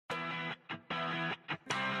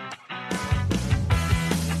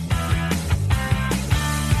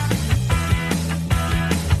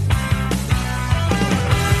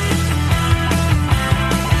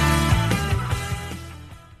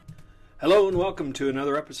Hello and welcome to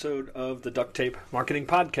another episode of the Duct Tape Marketing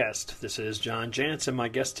Podcast. This is John Jantz, and my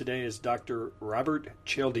guest today is Dr. Robert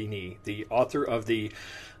Cialdini, the author of the,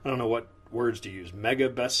 I don't know what words to use, mega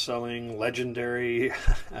best-selling, legendary,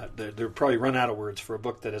 they're probably run out of words for a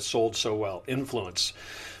book that has sold so well, Influence.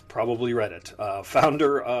 Probably read it.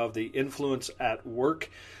 Founder of the Influence at Work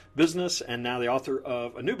business, and now the author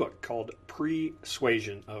of a new book called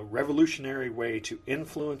Persuasion, a revolutionary way to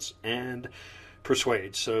influence and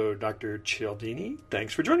persuade. So, Dr. Cialdini,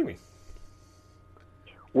 thanks for joining me.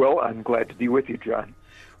 Well, I'm glad to be with you, John.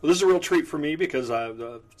 Well, this is a real treat for me because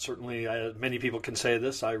certainly many people can say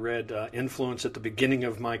this. I read Influence at the beginning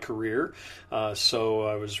of my career, so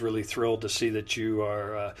I was really thrilled to see that you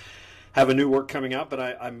are have a new work coming out. But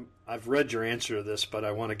I've read your answer to this, but I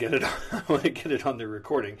want to get it. I want to get it on the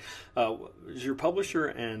recording. Your publisher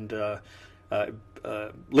and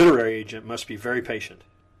literary agent must be very patient.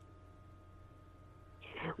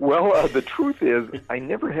 Well, the truth is, I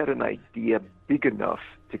never had an idea big enough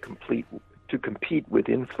to compete with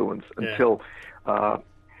Influence until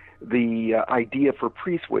the idea for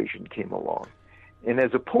Persuasion came along. And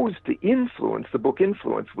as opposed to Influence, the book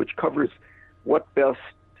Influence, which covers what best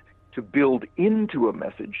to build into a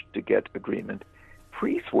message to get agreement,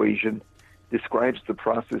 Persuasion describes the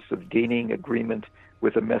process of gaining agreement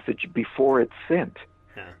with a message before it's sent.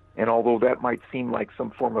 Yeah. And although that might seem like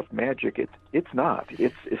some form of magic, it's not.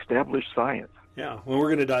 It's established science. Yeah, well, we're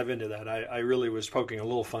going to dive into that. I really was poking a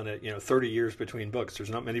little fun at 30 years between books. There's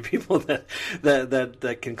not many people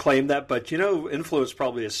that can claim that, but Influence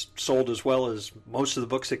probably has sold as well as most of the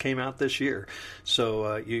books that came out this year.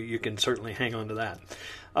 So you can certainly hang on to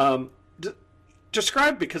that.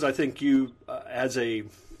 Describe, because I think you, as a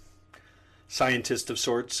scientist of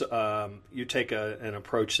sorts, you take an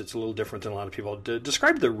approach that's a little different than a lot of people.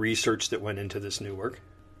 Describe the research that went into this new work.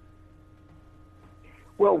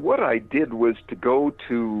 Well, what I did was to go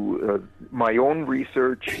to my own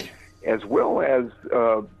research as well as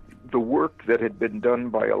the work that had been done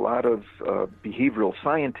by a lot of behavioral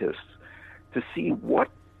scientists to see what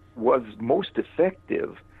was most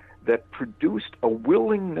effective that produced a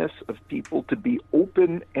willingness of people to be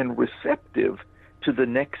open and receptive to the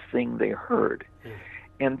next thing they heard.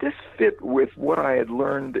 And this fit with what I had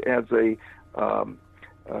learned as when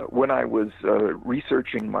I was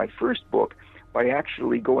researching my first book, by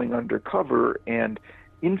actually going undercover and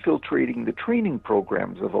infiltrating the training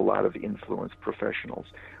programs of a lot of influence professionals.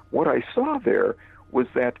 What I saw there was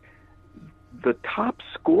that the top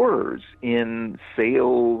scorers in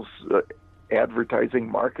sales, advertising,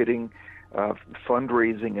 marketing,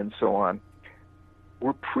 fundraising, and so on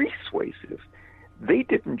were persuasive. They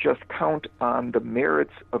didn't just count on the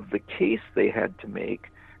merits of the case they had to make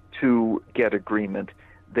to get agreement.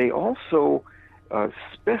 They also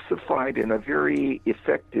specified in a very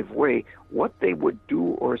effective way what they would do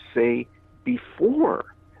or say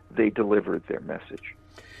before they delivered their message.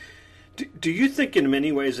 Do you think in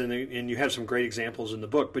many ways, and you have some great examples in the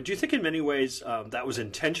book, but do you think in many ways that was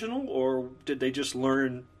intentional, or did they just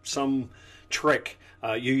learn some trick?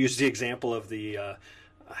 You used the example of the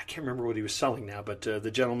I can't remember what he was selling now, but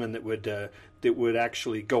the gentleman that would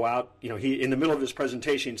actually go out, he in the middle of his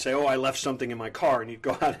presentation, he'd say, "Oh, I left something in my car," and he'd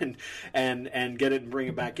go out and get it and bring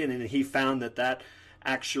it back in, and he found that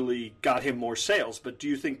actually got him more sales. But do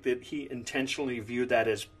you think that he intentionally viewed that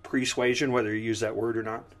as persuasion, whether you use that word or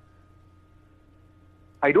not?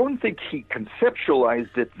 I don't think he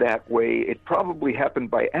conceptualized it that way. It probably happened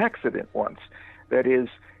by accident once. That is,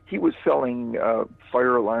 he was selling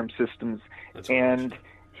fire alarm systems, and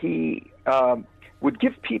he would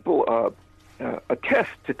give people a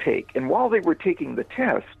test to take. And while they were taking the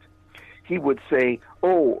test, he would say,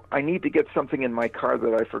 "Oh, I need to get something in my car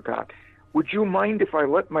that I forgot. Would you mind if I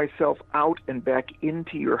let myself out and back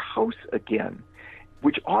into your house again?"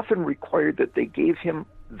 Which often required that they gave him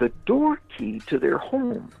the door key to their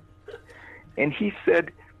home. And he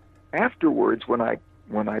said afterwards, when I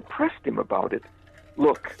pressed him about it,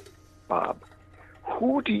 "Look, Bob,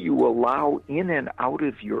 who do you allow in and out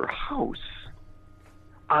of your house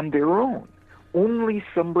on their own? Only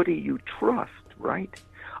somebody you trust, right?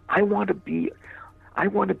 I want to be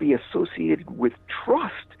associated with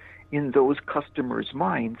trust in those customers'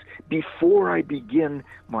 minds before I begin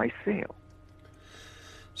my sale."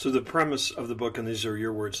 So the premise of the book, and these are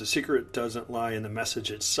your words, the secret doesn't lie in the message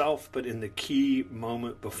itself, but in the key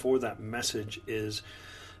moment before that message is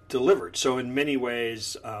delivered. So in many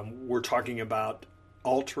ways, we're talking about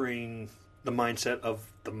altering the mindset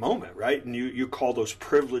of the moment, right? And you call those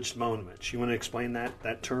privileged moments. You want to explain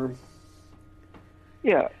that term?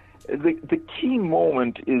 Yeah. the key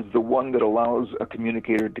moment is the one that allows a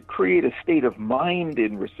communicator to create a state of mind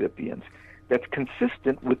in recipients that's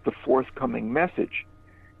consistent with the forthcoming message.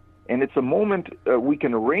 And it's a moment we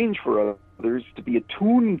can arrange for others to be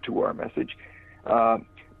attuned to our message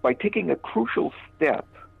by taking a crucial step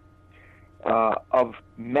of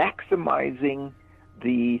maximizing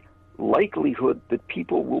the likelihood that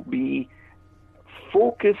people will be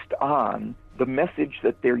focused on the message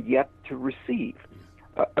that they're yet to receive.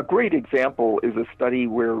 A great example is a study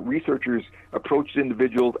where researchers approached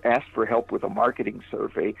individuals, asked for help with a marketing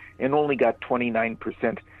survey, and only got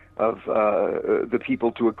 29% of the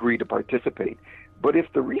people to agree to participate. But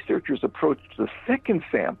if the researchers approached the second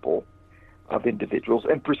sample of individuals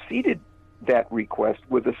and preceded that request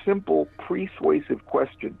with a simple persuasive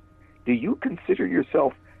question, do you consider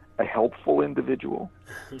yourself a helpful individual?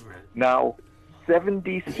 Right. Now,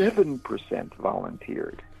 77%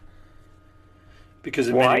 volunteered.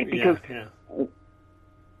 Because why? Because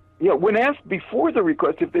when asked before the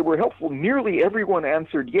request if they were helpful, nearly everyone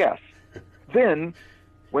answered yes. Then,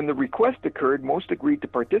 when the request occurred, most agreed to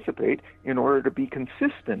participate in order to be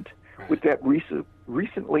consistent with that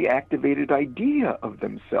recently activated idea of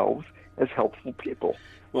themselves as helpful people.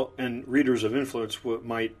 Well, and readers of Influence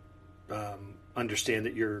might understand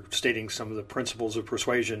that you're stating some of the principles of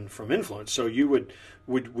persuasion from Influence. So you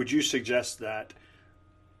would you suggest that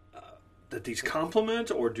that these complement,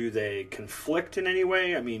 or do they conflict in any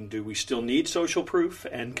way? I mean, do we still need social proof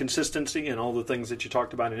and consistency and all the things that you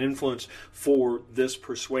talked about in Influence for this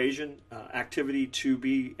persuasion activity to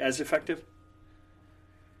be as effective?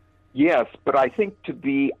 Yes, but I think to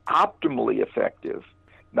be optimally effective,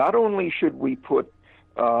 not only should we put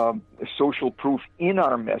social proof in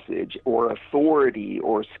our message, or authority,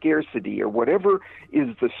 or scarcity, or whatever is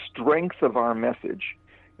the strength of our message,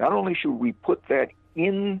 not only should we put that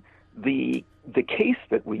in the case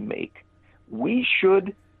that we make, we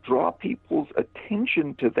should draw people's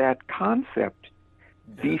attention to that concept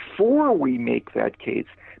before we make that case,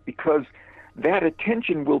 because that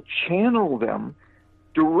attention will channel them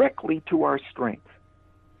directly to our strength.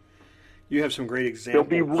 You have some great examples. They'll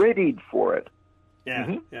be readied for it.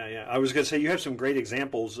 Yeah, yeah. I was going to say you have some great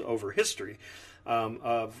examples over history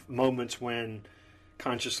of moments when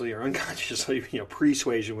consciously or unconsciously,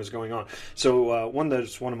 persuasion was going on. So one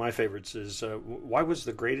that's one of my favorites is why was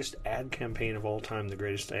the greatest ad campaign of all time the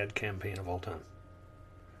greatest ad campaign of all time?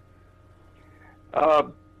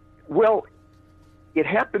 Well, it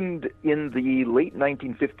happened in the late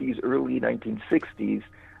 1950s, early 1960s.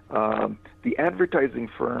 The advertising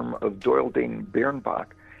firm of Doyle Dane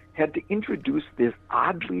Bernbach had to introduce this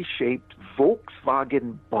oddly shaped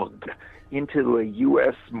Volkswagen Bug into a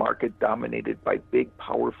U.S. market dominated by big,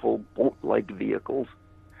 powerful boat-like vehicles.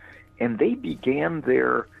 And they began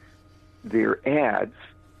their ads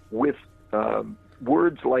with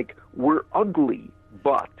words like, "We're ugly,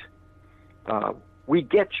 but we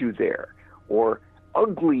get you there," or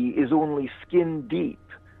 "Ugly is only skin deep,"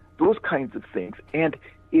 those kinds of things. And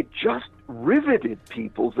it just riveted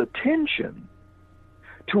people's attention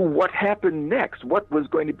to what happened next, what was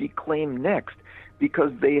going to be claimed next,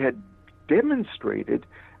 because they had demonstrated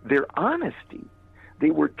their honesty.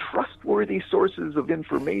 They were trustworthy sources of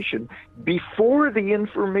information before the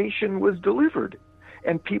information was delivered.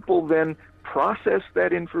 And people then processed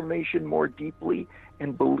that information more deeply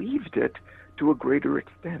and believed it to a greater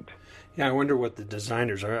extent. Yeah, I wonder what the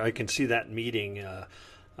designers are. I can see that meeting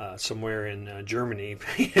somewhere in Germany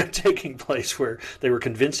taking place, where they were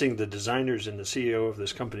convincing the designers and the CEO of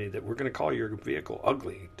this company that we're going to call your vehicle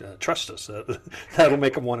ugly. Trust us. That'll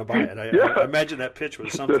make them want to buy it. I imagine that pitch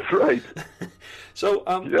was something. That's right. So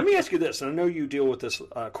let me ask you this, and I know you deal with this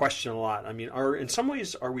question a lot. I mean, in some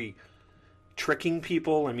ways, are we tricking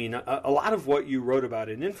people? I mean, a lot of what you wrote about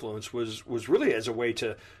in Influence was really as a way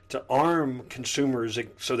to arm consumers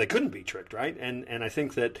so they couldn't be tricked, right? And I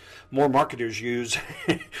think that more marketers use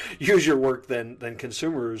your work than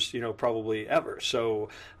consumers, probably ever. So,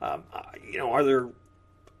 are there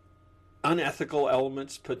unethical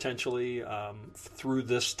elements potentially through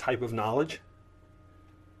this type of knowledge?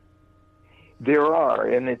 There are,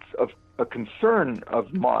 and it's a concern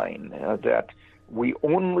of mine that we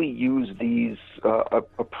only use these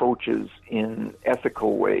approaches in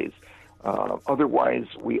ethical ways. Otherwise,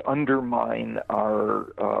 we undermine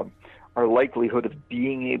our likelihood of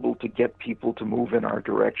being able to get people to move in our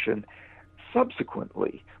direction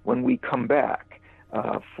subsequently when we come back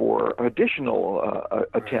for additional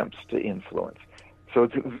attempts to influence. So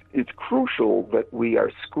it's crucial that we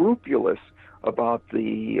are scrupulous about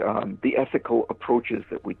the ethical approaches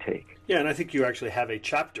that we take. Yeah, and I think you actually have a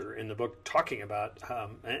chapter in the book talking about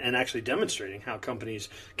and actually demonstrating how companies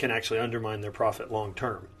can actually undermine their profit long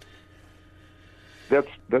term.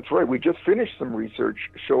 That's right. We just finished some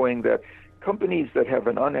research showing that companies that have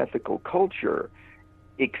an unethical culture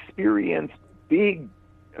experience big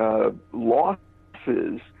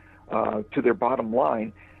losses to their bottom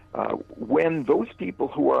line when those people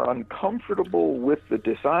who are uncomfortable with the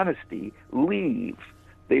dishonesty leave.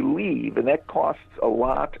 They leave, and that costs a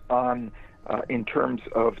lot on in terms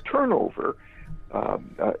of turnover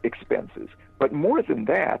expenses. But more than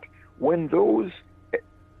that, when those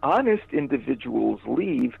honest individuals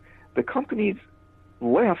leave, the company's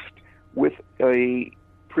left with a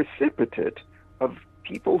precipitate of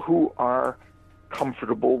people who are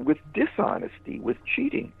comfortable with dishonesty, with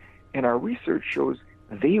cheating. And our research shows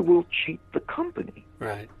they will cheat the company.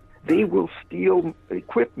 Right. They will steal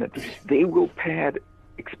equipment. They will pad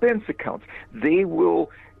expense accounts. They will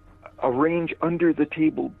arrange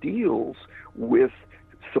under-the-table deals with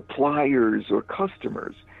suppliers or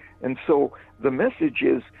customers. And so the message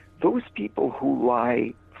is those people who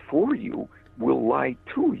lie for you will lie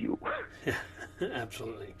to you. Yeah,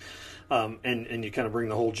 absolutely. And you kind of bring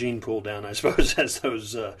the whole gene pool down, I suppose, as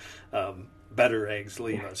those better eggs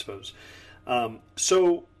leave, I suppose.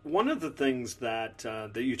 So one of the things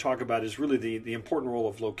that you talk about is really the important role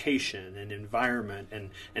of location and environment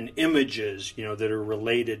and images, that are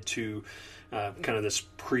related to kind of this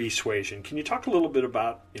persuasion. Can you talk a little bit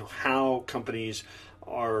about how companies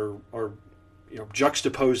are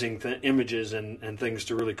juxtaposing images and things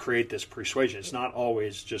to really create this persuasion? It's not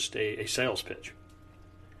always just a sales pitch.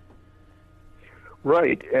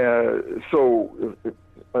 Right. So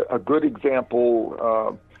a good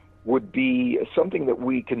example would be something that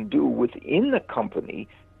we can do within the company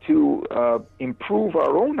to improve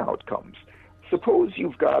our own outcomes. Suppose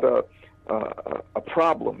you've got a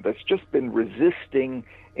problem that's just been resisting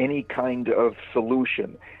any kind of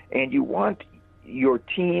solution, and you want your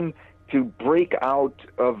team to break out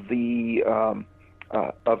of the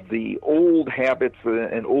old habits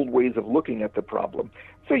and old ways of looking at the problem.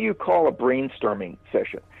 So you call a brainstorming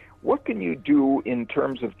session. What can you do in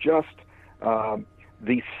terms of just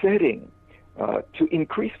the setting to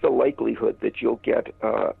increase the likelihood that you'll get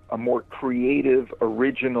a more creative,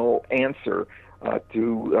 original answer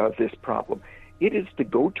to this problem? It is to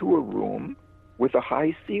go to a room with a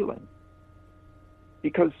high ceiling,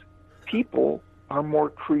 because people are more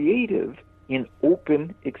creative in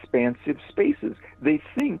open, expansive spaces. They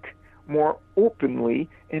think more openly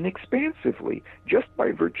and expansively just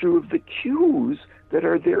by virtue of the cues that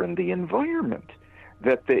are there in the environment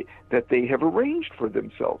that they have arranged for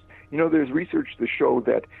themselves. There's research to show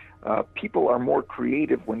that people are more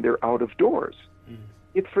creative when they're out of doors.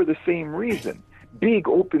 It's for the same reason. Big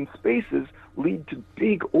open spaces lead to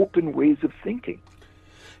big open ways of thinking.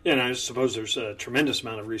 Yeah, and I suppose there's a tremendous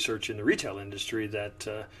amount of research in the retail industry that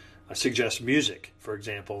suggests music, for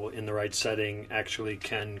example, in the right setting actually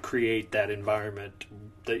can create that environment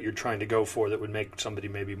that you're trying to go for that would make somebody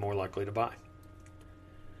maybe more likely to buy.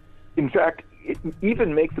 In fact, it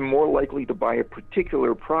even makes them more likely to buy a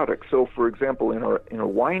particular product. So, for example, in a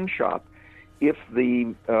wine shop, if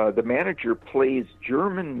the manager plays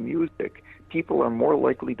German music, people are more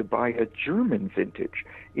likely to buy a German vintage.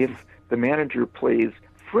 If the manager plays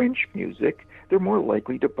French music, they're more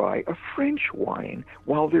likely to buy a French wine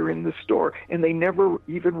while they're in the store, and they never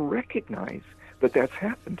even recognize that that's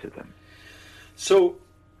happened to them. So,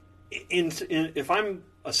 if I'm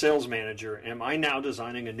a sales manager, am I now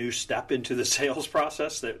designing a new step into the sales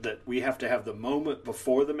process that we have to have the moment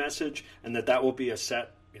before the message, and that will be a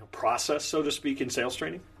set process, so to speak, in sales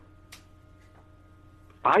training?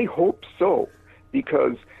 I hope so,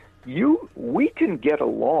 because we can get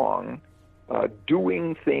along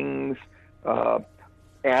doing things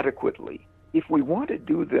adequately. If we want to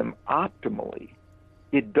do them optimally,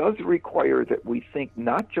 it does require that we think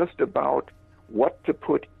not just about what to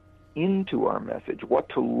put into our message, what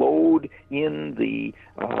to load in the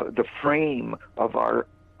frame of our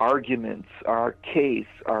arguments, our case,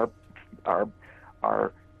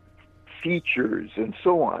 our features, and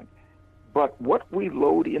so on, but what we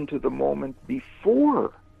load into the moment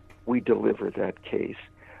before we deliver that case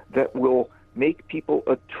that will make people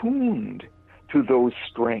attuned to those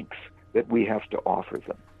strengths that we have to offer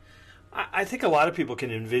them. I think a lot of people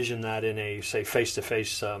can envision that in a, say,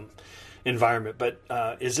 face-to-face environment, but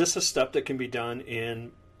is this a step that can be done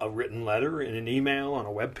in a written letter, in an email, on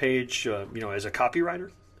a web page, as a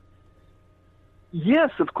copywriter?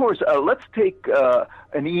 Yes, of course. Let's take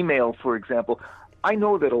an email, for example. I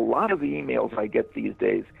know that a lot of the emails I get these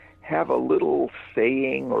days have a little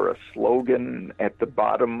saying or a slogan at the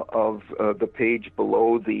bottom of the page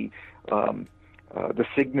below the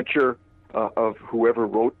signature of whoever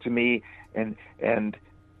wrote to me, and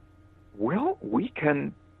well, we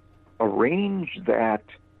can arrange that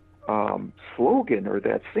slogan or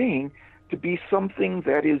that saying to be something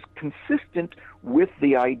that is consistent with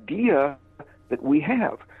the idea that we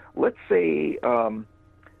have. Let's say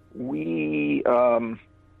we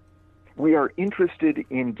are interested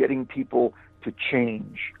in getting people to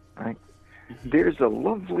change. Right? Mm-hmm. There's a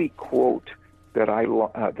lovely quote that I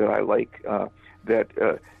like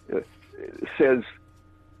that says,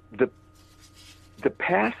 "The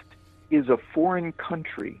past is a foreign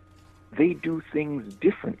country. They do things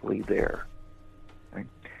differently there." Right?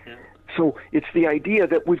 Yeah. So it's the idea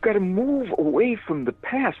that we've got to move away from the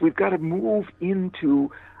past. We've got to move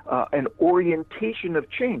into an orientation of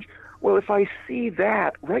change. Well, if I see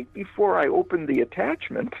that right before I open the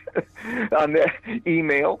attachment on that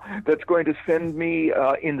email that's going to send me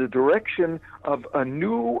in the direction of a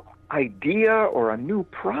new idea or a new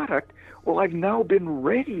product, well, I've now been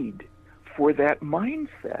readied for that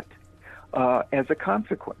mindset as a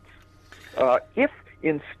consequence. If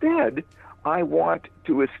instead I want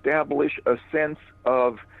to establish a sense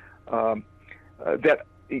of that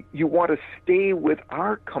you want to stay with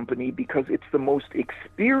our company because it's the most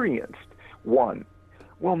experienced one,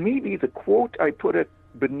 well, maybe the quote I put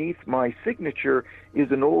beneath my signature is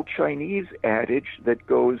an old Chinese adage that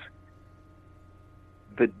goes,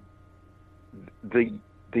 the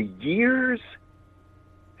years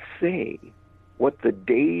say what the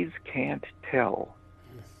days can't tell.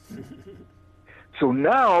 So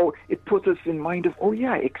now it puts us in mind of, oh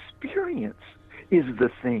yeah, experience is the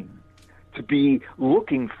thing to be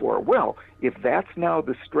looking for. Well, if that's now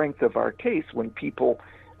the strength of our case, when people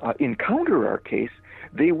encounter our case,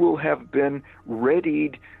 they will have been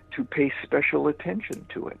readied to pay special attention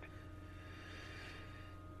to it.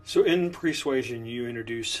 So in persuasion, you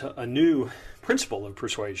introduce a new principle of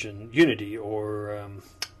persuasion, unity, or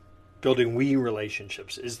building we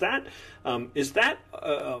relationships. Is that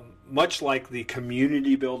much like the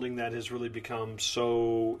community building that has really become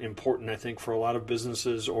so important, I think, for a lot of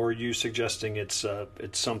businesses, or are you suggesting it's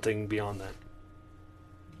something beyond that?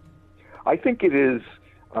 I think it is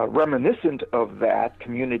reminiscent of that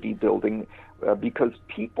community building because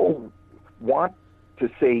people want to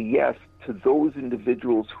say yes to those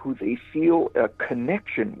individuals who they feel a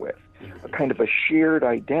connection with, a kind of a shared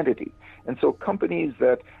identity. And so companies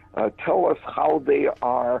that tell us how they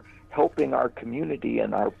are helping our community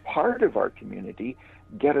and are part of our community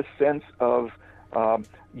get a sense of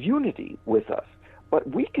unity with us. But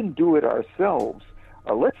we can do it ourselves.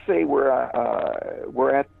 Let's say we're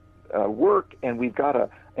at work and we've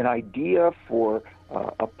got an idea for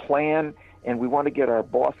a plan and we want to get our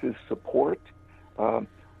boss's support.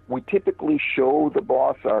 We typically show the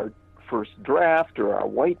boss our first draft or our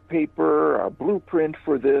white paper, our blueprint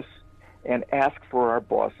for this, and ask for our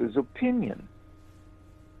boss's opinion.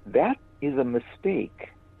 That is a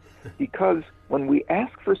mistake because when we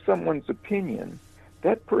ask for someone's opinion,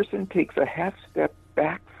 that person takes a half step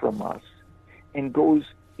back from us and goes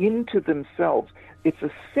into themselves. It's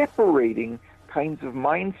a separating kinds of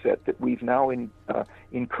mindset that we've now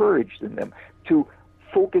encouraged in them to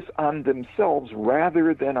focus on themselves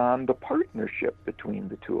rather than on the partnership between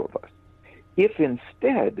the two of us. If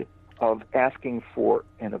instead of asking for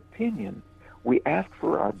an opinion, we ask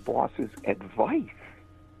for our boss's advice,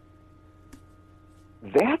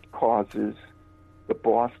 that causes the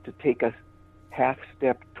boss to take a half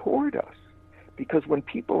step toward us. Because when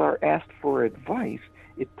people are asked for advice,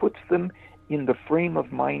 it puts them in the frame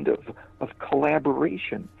of mind of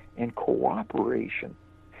collaboration and cooperation.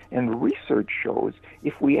 And research shows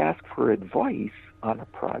if we ask for advice on a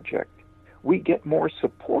project, we get more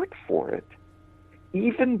support for it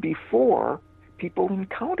even before people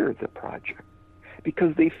encounter the project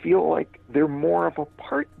because they feel like they're more of a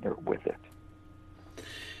partner with it.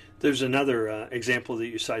 There's another example that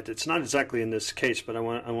you cite that's not exactly in this case, but I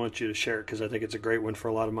want you to share it because I think it's a great one for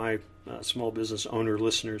a lot of my small business owner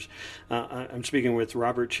listeners. I'm speaking with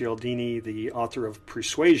Robert Cialdini, the author of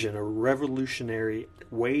Persuasion, a revolutionary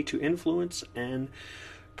way to influence and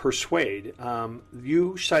persuade.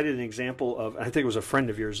 You cited an example of, I think it was a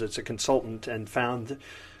friend of yours that's a consultant, and found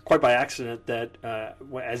quite by accident that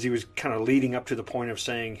as he was kind of leading up to the point of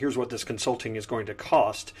saying, here's what this consulting is going to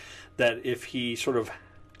cost, that if he sort of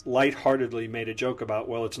lightheartedly made a joke about,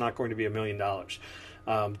 well, it's not going to be $1 million,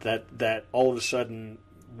 that all of a sudden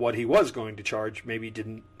what he was going to charge maybe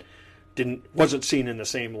didn't wasn't seen in the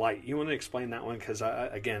same light. You want to explain that one? Because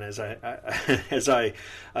again, as I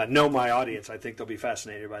know my audience, I think they'll be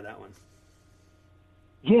fascinated by that one.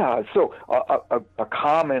 Yeah, so a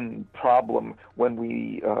common problem when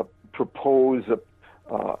we propose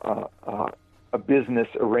a business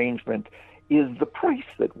arrangement is the price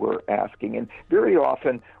that we're asking. And very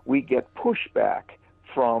often we get pushback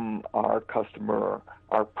from our customer,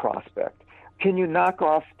 our prospect. Can you knock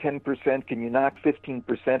off 10%? Can you knock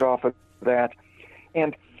 15% off of that?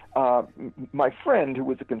 And my friend, who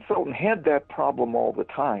was a consultant, had that problem all the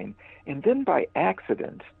time. And then by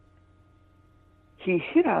accident, he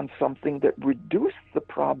hit on something that reduced the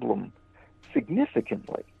problem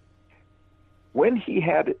significantly. When he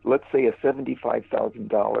had, let's say, a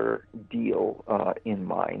 $75,000 deal in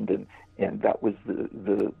mind, and that was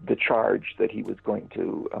the charge that he was going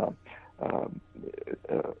to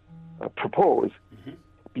propose, mm-hmm.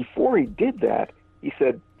 Before he did that, he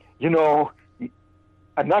said,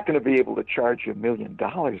 I'm not going to be able to charge you $1 million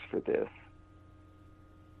for this.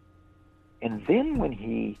 And then when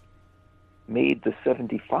he made the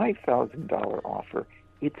 $75,000 offer,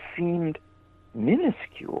 it seemed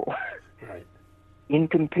minuscule. Right. In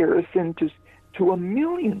comparison to $1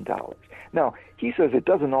 million. Now, he says it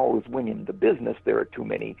doesn't always win him the business. There are too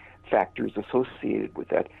many factors associated with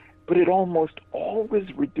that. But it almost always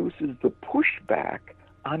reduces the pushback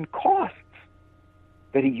on costs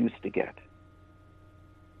that he used to get.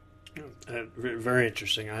 Very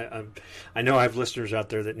interesting. I know I have listeners out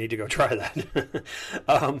there that need to go try that.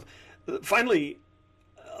 Finally,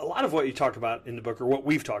 a lot of what you talk about in the book, or what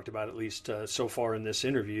we've talked about at least so far in this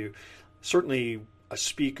interview, certainly a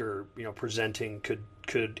speaker, presenting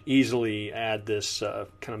could easily add this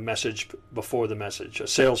kind of message before the message. A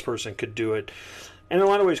salesperson could do it, and in a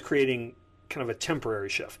lot of ways creating kind of a temporary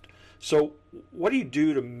shift. So what do you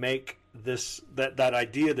do to make that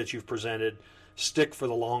idea that you've presented stick for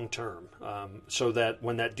the long term, so that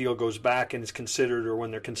when that deal goes back and is considered, or when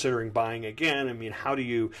they're considering buying again, how do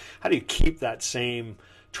you keep that same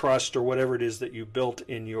trust or whatever it is that you built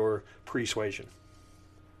in your persuasion?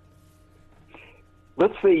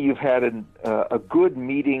 Let's say you've had a good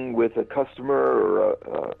meeting with a customer or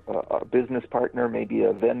a business partner, maybe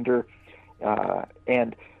a vendor,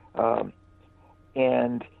 and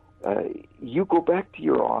you go back to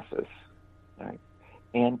your office, right?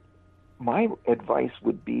 And my advice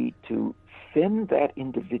would be to send that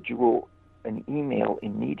individual an email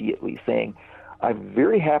immediately saying, I'm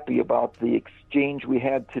very happy about the exchange we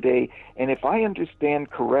had today, and if I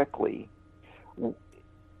understand correctly,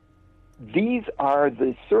 these are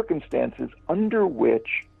the circumstances under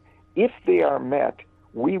which, if they are met,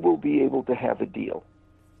 we will be able to have a deal.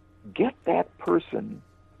 Get that person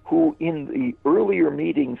who in the earlier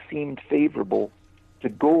meeting seemed favorable to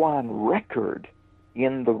go on record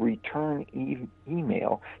in the return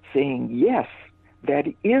email saying, yes, that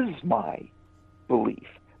is my belief,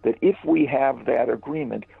 that if we have that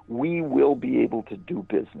agreement, we will be able to do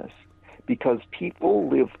business, because people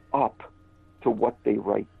live up to what they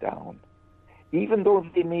write down. Even though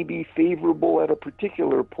they may be favorable at a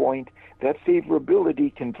particular point, that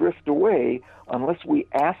favorability can drift away unless we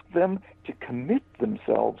ask them to commit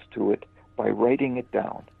themselves to it by writing it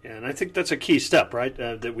down. Yeah, and I think that's a key step, right?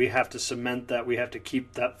 That we have to cement that, we have to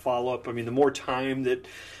keep that follow-up. The more time that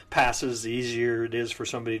passes, the easier it is for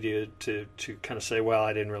somebody to kind of say, well,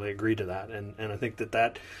 I didn't really agree to that. And I think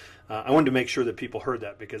that I wanted to make sure that people heard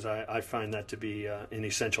that, because I find that to be an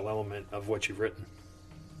essential element of what you've written.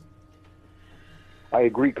 I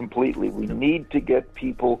agree completely. We need to get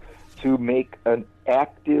people to make an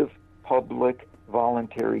active, public,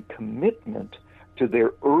 voluntary commitment to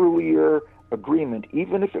their earlier agreement,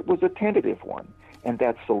 even if it was a tentative one, and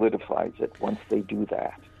that solidifies it once they do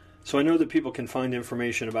that. So I know that people can find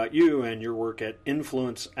information about you and your work at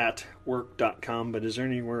influenceatwork.com, but is there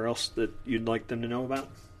anywhere else that you'd like them to know about?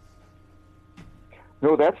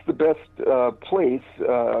 No, that's the best place,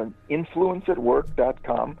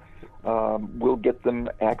 influenceatwork.com. Will get them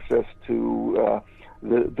access to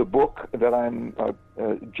the book that I'm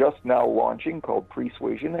just now launching called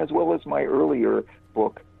Persuasion, as well as my earlier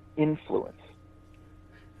book, Influence.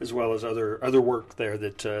 As well as other work there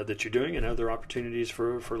that you're doing, and other opportunities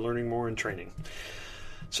for learning more and training.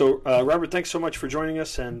 So, Robert, thanks so much for joining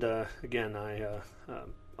us. And again, I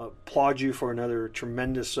applaud you for another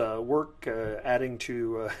tremendous work, adding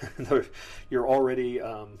to your already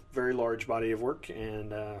very large body of work,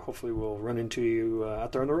 and hopefully we'll run into you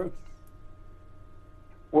out there on the road.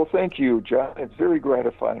 Well, thank you, John. It's very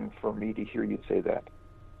gratifying for me to hear you say that.